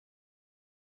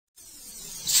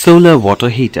Solar water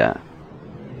heater.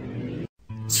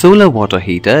 Solar water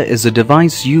heater is a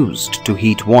device used to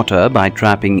heat water by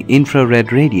trapping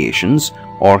infrared radiations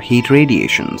or heat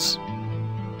radiations.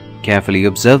 Carefully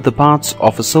observe the parts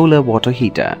of a solar water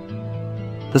heater.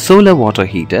 The solar water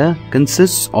heater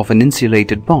consists of an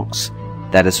insulated box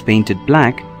that is painted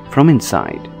black from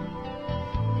inside.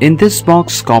 In this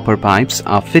box, copper pipes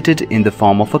are fitted in the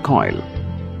form of a coil.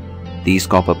 These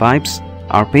copper pipes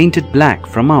are painted black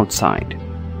from outside.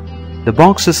 The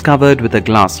box is covered with a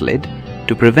glass lid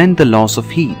to prevent the loss of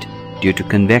heat due to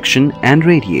convection and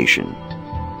radiation.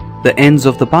 The ends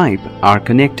of the pipe are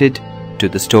connected to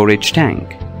the storage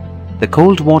tank. The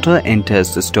cold water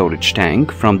enters the storage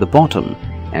tank from the bottom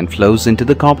and flows into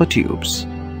the copper tubes.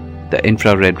 The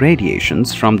infrared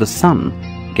radiations from the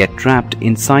sun get trapped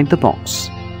inside the box.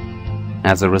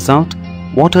 As a result,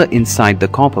 water inside the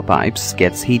copper pipes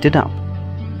gets heated up,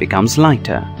 becomes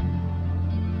lighter.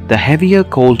 The heavier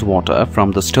cold water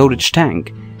from the storage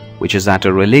tank, which is at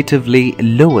a relatively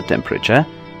lower temperature,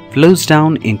 flows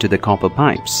down into the copper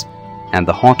pipes, and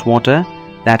the hot water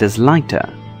that is lighter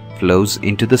flows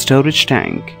into the storage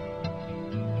tank.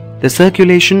 The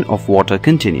circulation of water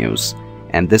continues,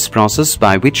 and this process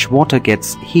by which water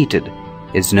gets heated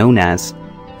is known as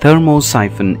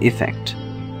thermosiphon effect.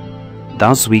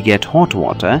 Thus, we get hot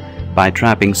water by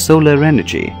trapping solar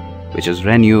energy, which is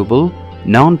renewable,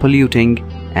 non-polluting,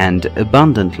 and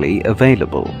abundantly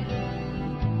available.